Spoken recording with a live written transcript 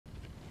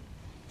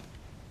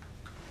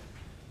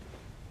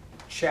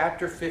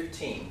Chapter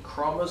 15,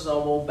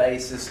 Chromosomal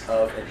Basis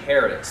of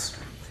Inheritance.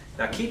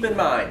 Now keep in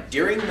mind,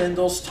 during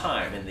Mendel's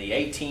time in the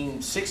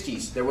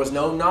 1860s, there was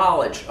no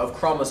knowledge of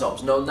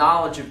chromosomes, no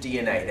knowledge of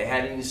DNA. They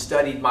hadn't even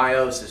studied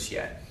meiosis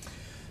yet.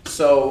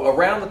 So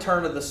around the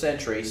turn of the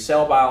century,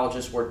 cell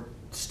biologists were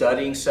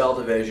studying cell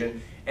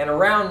division, and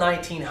around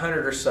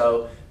 1900 or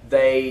so,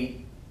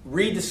 they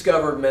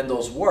rediscovered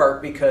Mendel's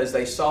work because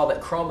they saw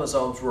that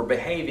chromosomes were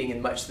behaving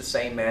in much the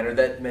same manner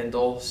that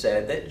Mendel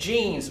said that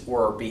genes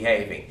were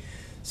behaving.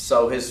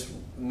 So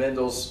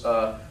Mendel's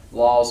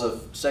laws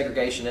of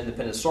segregation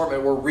independent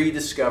assortment were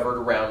rediscovered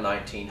around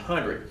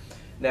 1900.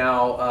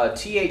 Now,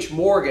 T.H.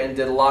 Morgan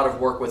did a lot of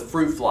work with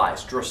fruit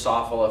flies,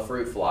 Drosophila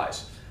fruit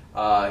flies,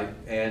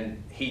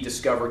 and he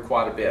discovered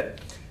quite a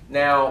bit.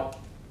 Now,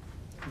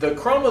 the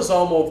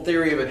chromosomal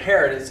theory of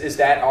inheritance is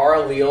that our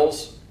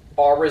alleles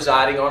are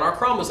residing on our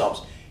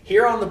chromosomes.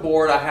 Here on the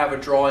board I have a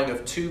drawing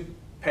of two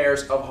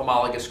pairs of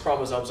homologous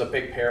chromosomes, a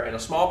big pair and a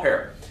small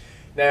pair.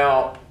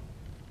 Now,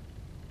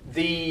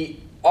 the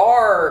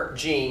R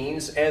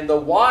genes and the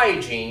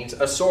Y genes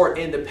assort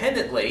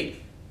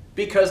independently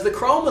because the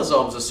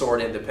chromosomes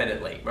assort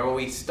independently. Remember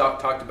we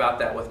talked about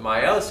that with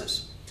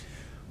meiosis.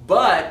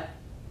 But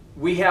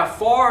we have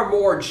far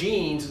more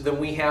genes than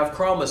we have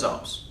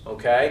chromosomes,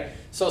 okay?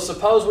 So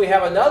suppose we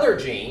have another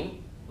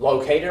gene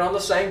located on the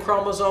same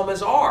chromosome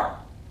as R.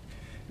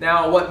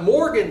 Now, what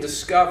Morgan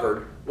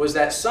discovered was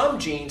that some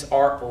genes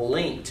are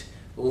linked.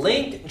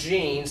 Linked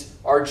genes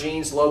are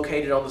genes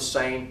located on the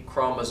same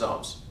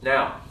chromosomes.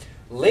 Now,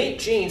 linked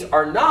genes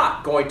are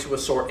not going to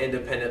assort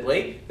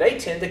independently. They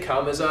tend to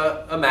come as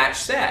a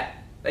matched set.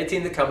 They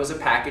tend to come as a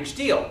package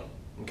deal.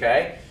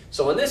 Okay?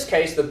 So in this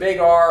case, the big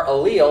R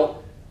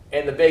allele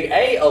and the big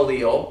A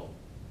allele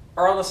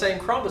are on the same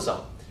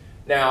chromosome.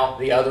 Now,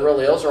 the other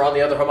alleles are on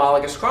the other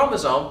homologous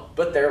chromosome,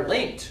 but they're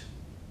linked.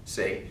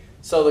 See?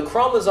 So the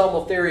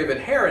chromosomal theory of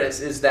inheritance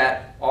is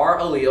that our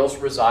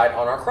alleles reside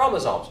on our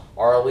chromosomes.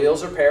 Our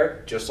alleles are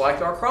paired just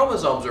like our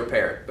chromosomes are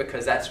paired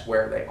because that's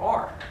where they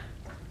are.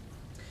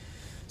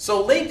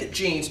 So linked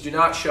genes do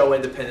not show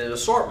independent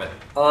assortment.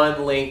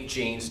 Unlinked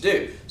genes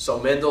do.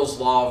 So Mendel's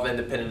law of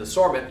independent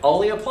assortment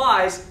only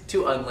applies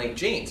to unlinked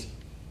genes.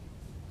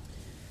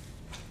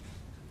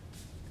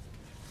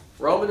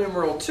 Roman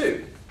numeral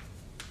 2.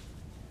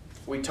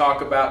 We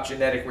talk about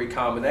genetic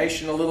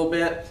recombination a little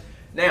bit.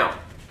 Now,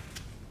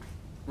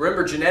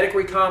 remember genetic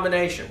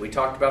recombination. We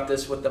talked about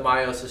this with the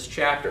meiosis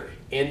chapter.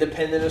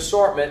 Independent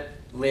assortment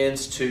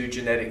lends to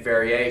genetic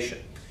variation.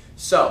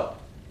 So,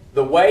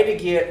 the way to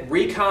get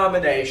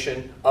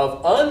recombination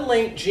of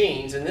unlinked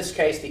genes, in this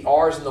case the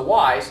R's and the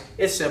Y's,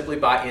 is simply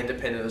by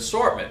independent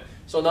assortment.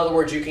 So in other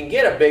words, you can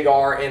get a big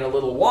R and a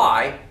little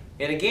Y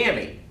in a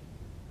gamete.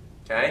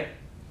 Okay?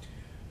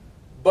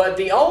 But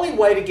the only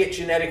way to get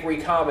genetic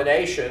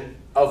recombination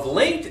of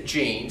linked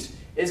genes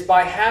is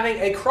by having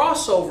a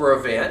crossover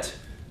event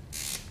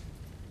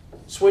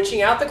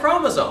switching out the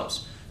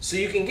chromosomes. So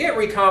you can get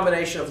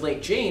recombination of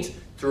linked genes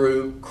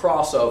through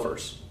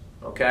crossovers.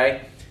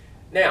 Okay?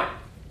 Now,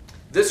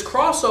 this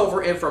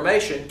crossover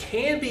information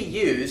can be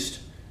used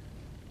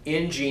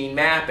in gene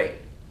mapping.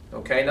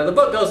 Okay? Now the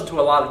book goes into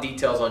a lot of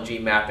details on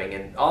gene mapping,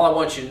 and all I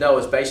want you to know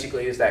is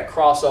basically that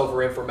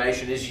crossover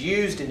information is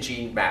used in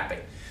gene mapping.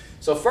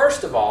 So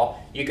first of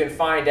all, you can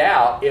find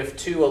out if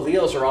two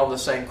alleles are on the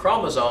same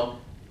chromosome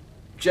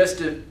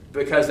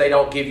because they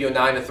don't give you a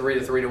 9 to 3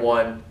 to 3 to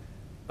 1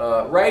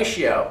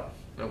 ratio.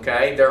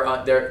 Okay,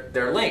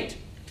 they're linked.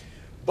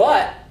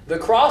 But the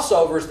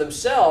crossovers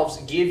themselves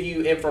give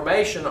you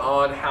information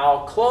on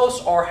how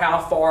close or how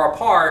far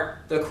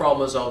apart the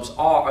chromosomes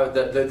are,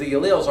 the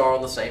alleles are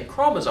on the same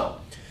chromosome.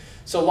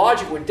 So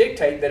logic would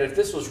dictate that if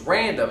this was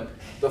random,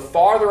 the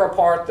farther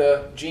apart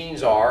the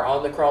genes are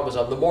on the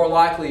chromosome, the more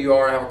likely you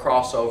are to have a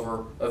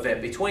crossover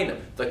event between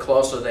them. The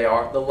closer they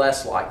are, the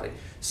less likely.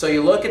 So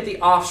you look at the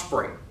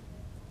offspring.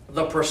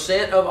 The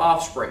percent of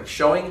offspring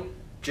showing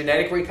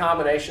genetic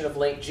recombination of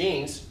linked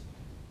genes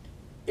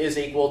is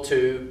equal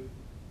to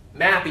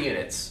map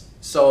units.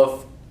 So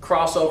if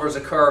crossovers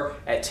occur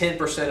at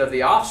 10% of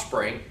the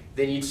offspring,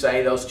 then you'd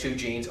say those two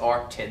genes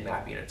are 10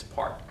 map units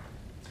apart.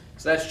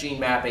 So that's gene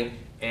mapping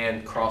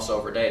and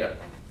crossover data.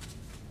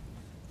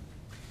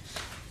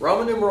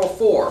 Roman numeral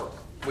 4,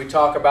 we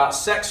talk about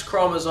sex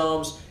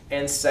chromosomes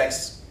and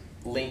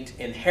sex-linked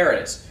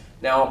inheritance.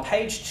 Now on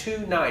page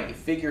 290,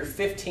 figure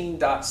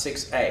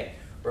 15.6a,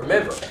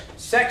 remember,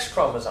 sex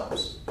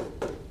chromosomes.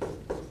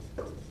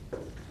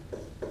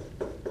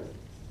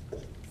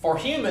 For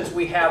humans,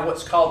 we have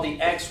what's called the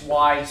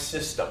XY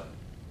system.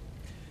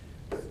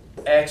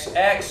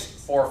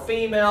 XX for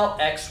female,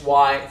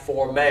 XY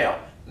for male.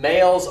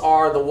 Males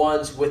are the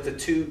ones with the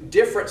two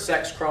different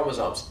sex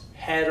chromosomes,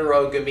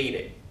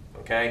 heterogametic.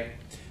 Okay?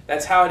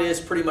 That's how it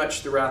is pretty much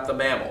throughout the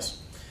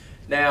mammals.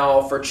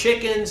 Now, for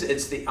chickens,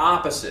 it's the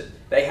opposite.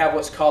 They have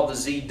what's called the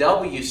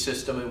ZW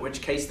system, in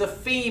which case the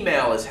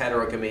female is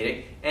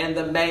heterogametic and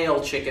the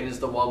male chicken is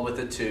the one with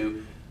the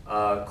two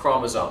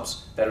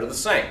chromosomes that are the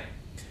same.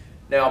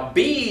 Now,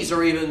 bees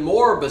are even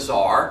more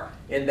bizarre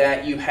in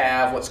that you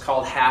have what's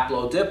called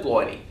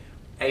haplodiploidy.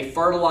 a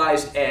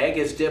fertilized egg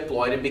is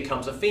diploid and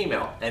becomes a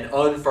female. An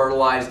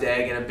unfertilized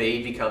egg in a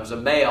bee becomes a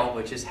male,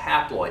 which is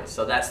haploid.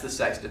 So that's the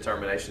sex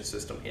determination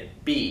system in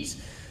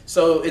bees.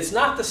 So it's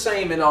not the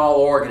same in all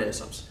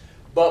organisms,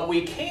 but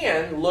we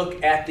can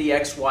look at the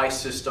XY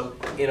system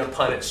in a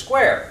Punnett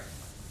square,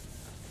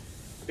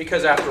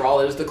 because after all,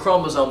 it is the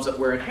chromosomes that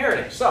we're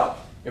inheriting. So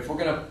if we're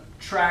going to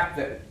track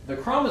the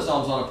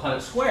chromosomes on a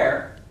Punnett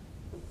square,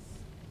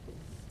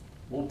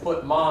 we'll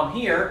put mom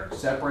here,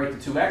 separate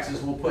the two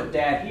X's, we'll put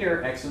dad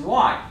here, X and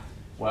Y.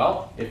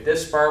 Well, if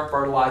this sperm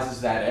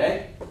fertilizes that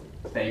egg,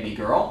 baby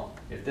girl.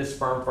 If this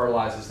sperm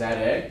fertilizes that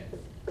egg,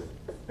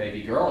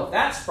 baby girl. If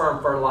that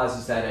sperm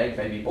fertilizes that egg,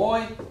 baby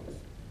boy.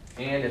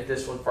 And if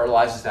this one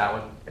fertilizes that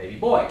one, baby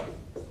boy.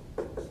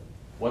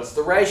 What's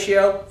the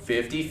ratio?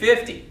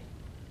 50-50.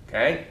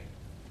 Okay?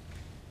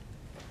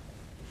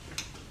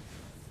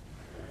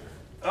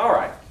 All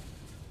right.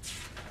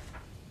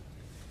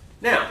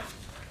 Now,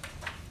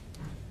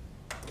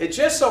 it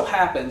just so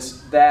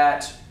happens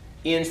that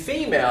in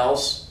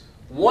females,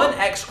 one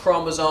X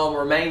chromosome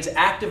remains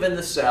active in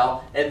the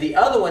cell, and the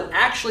other one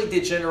actually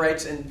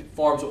degenerates and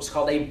forms what's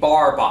called a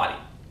bar body.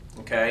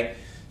 Okay?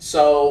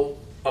 So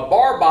a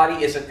bar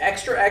body is an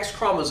extra X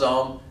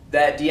chromosome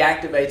that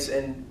deactivates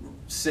and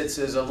sits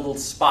as a little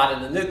spot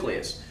in the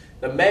nucleus.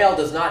 The male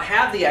does not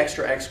have the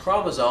extra X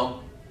chromosome,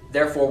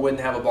 therefore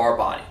wouldn't have a bar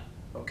body.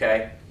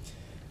 Okay?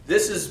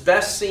 This is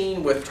best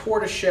seen with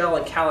tortoiseshell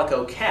and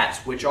calico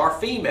cats, which are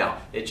female.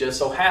 It just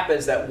so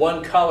happens that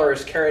one color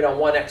is carried on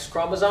one X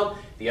chromosome,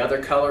 the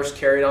other color is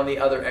carried on the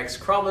other X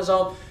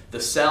chromosome. The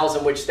cells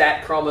in which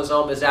that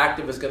chromosome is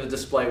active is going to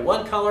display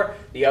one color.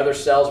 The other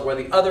cells where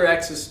the other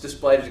X is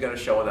displayed is going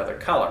to show another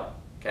color.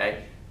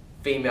 Okay?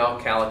 Female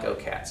calico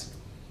cats.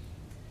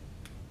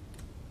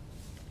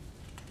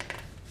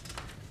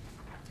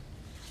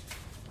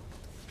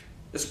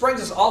 This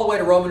brings us all the way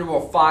to Roman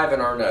numeral 5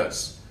 in our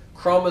notes.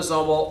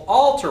 Chromosomal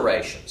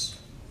alterations.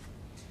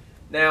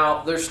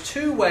 Now, there's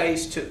two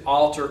ways to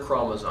alter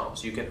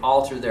chromosomes. You can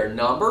alter their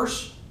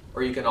numbers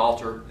or you can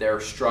alter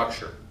their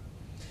structure.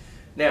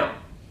 Now,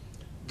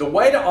 the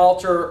way to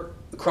alter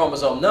the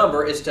chromosome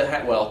number is to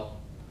have,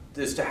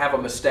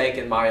 a mistake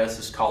in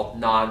meiosis called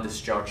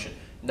non-disjunction.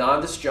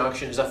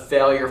 Non-disjunction is a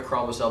failure of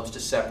chromosomes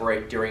to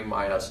separate during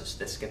meiosis.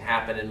 This can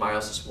happen in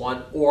meiosis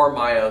 1 or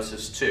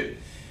meiosis 2.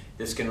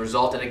 This can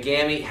result in a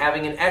gamete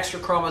having an extra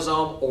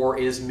chromosome or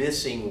is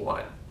missing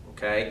one.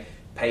 Okay?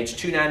 Page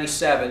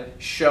 297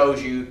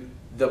 shows you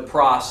the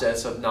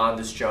process of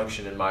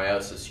non-disjunction in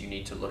meiosis. You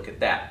need to look at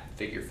that,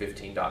 figure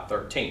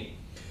 15.13.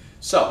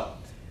 So,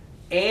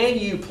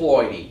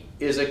 aneuploidy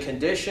is a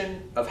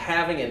condition of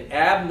having an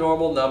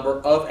abnormal number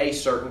of a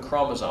certain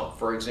chromosome.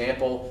 For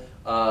example,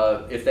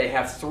 if they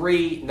have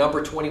 3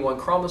 number 21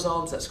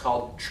 chromosomes, that's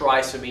called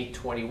trisomy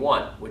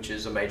 21, which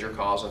is a major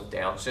cause of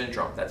Down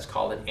syndrome. That's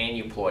called an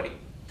aneuploidy.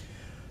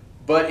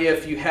 But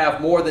if you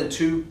have more than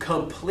 2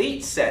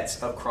 complete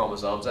sets of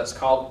chromosomes, that's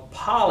called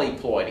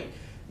polyploidy.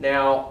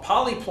 Now,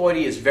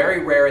 polyploidy is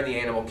very rare in the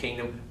animal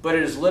kingdom, but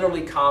it is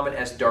literally common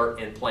as dirt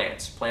in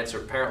plants. Plants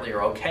apparently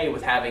are okay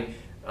with having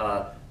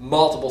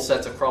multiple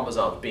sets of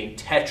chromosomes, being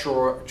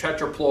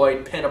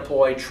tetraploid,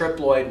 pentaploid,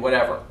 triploid,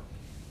 whatever.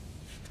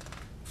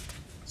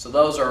 So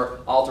those are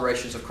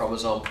alterations of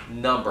chromosome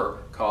number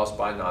caused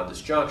by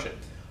non-disjunction.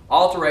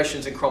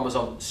 Alterations in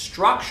chromosome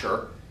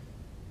structure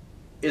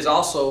is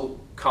also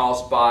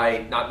caused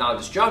by not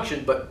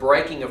non-disjunction, but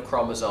breaking of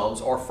chromosomes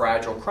or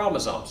fragile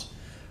chromosomes.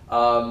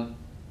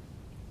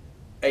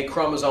 A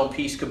chromosome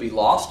piece could be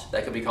lost.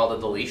 That could be called a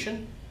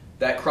deletion.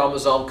 That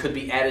chromosome could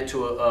be added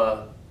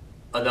to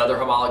another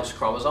homologous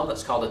chromosome.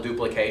 That's called a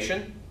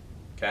duplication.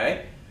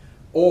 Okay?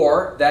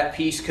 Or that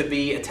piece could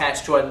be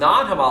attached to a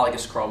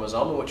non-homologous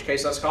chromosome, in which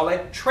case that's called a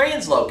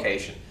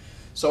translocation.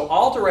 So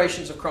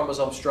alterations of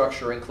chromosome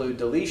structure include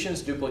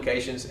deletions,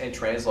 duplications, and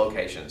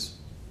translocations.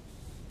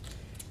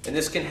 And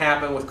this can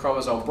happen with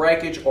chromosome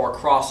breakage or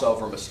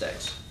crossover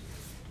mistakes.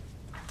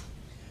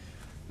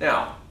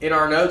 Now, in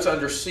our notes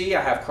under C,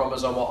 I have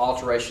chromosomal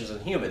alterations in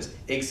humans.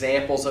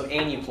 Examples of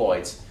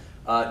aneuploids.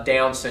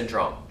 Down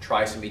syndrome,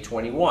 trisomy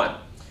 21.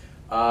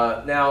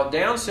 Now,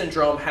 Down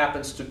syndrome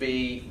happens to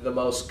be the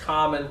most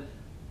common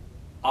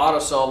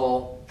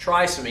autosomal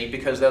trisomy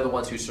because they're the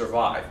ones who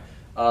survive.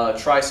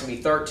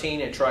 Trisomy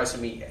 13 and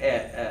trisomy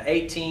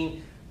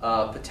 18,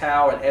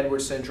 Patau and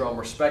Edwards syndrome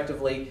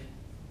respectively.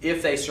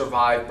 If they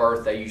survive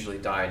birth, they usually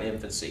die in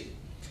infancy.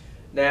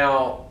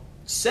 Now,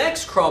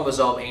 sex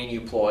chromosome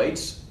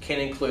aneuploids can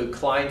include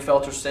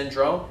Klinefelter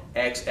syndrome,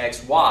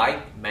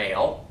 XXY,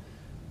 male,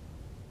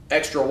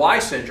 extra Y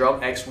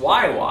syndrome,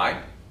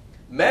 XYY,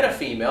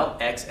 metafemale,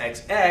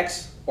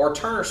 XXX, or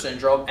Turner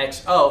syndrome,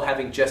 XO,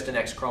 having just an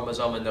X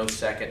chromosome and no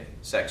second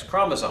sex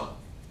chromosome.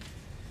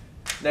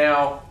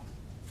 Now,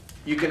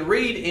 you can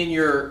read in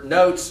your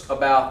notes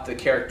about the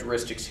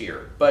characteristics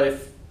here, but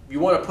if you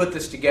want to put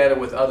this together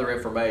with other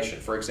information,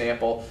 for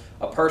example,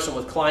 a person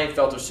with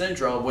Klinefelter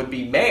syndrome would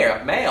be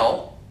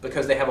male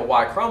because they have a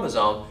Y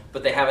chromosome,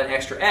 but they have an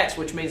extra X,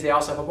 which means they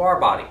also have a bar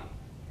body.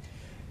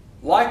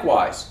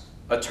 Likewise,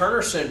 a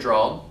Turner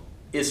syndrome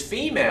is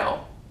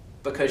female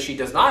because she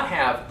does not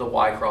have the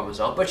Y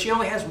chromosome, but she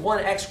only has one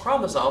X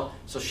chromosome,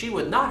 so she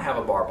would not have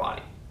a Barr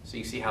body. So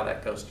you see how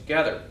that goes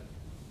together.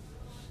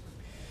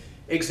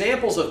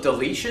 Examples of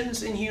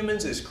deletions in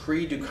humans is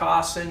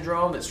Cri-du-Chat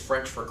syndrome. It's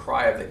French for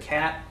cry of the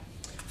cat.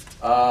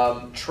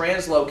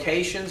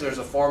 Translocations, there's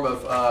a form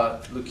of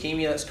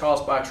leukemia that's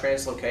caused by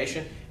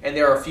translocation, and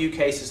there are a few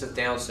cases of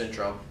Down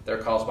syndrome that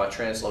are caused by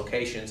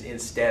translocations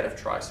instead of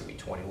trisomy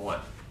 21.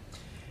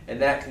 And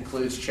that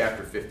concludes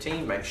chapter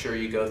 15. Make sure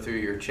you go through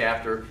your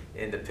chapter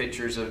in the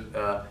pictures of,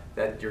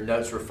 that your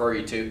notes refer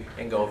you to,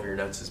 and go over your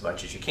notes as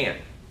much as you can.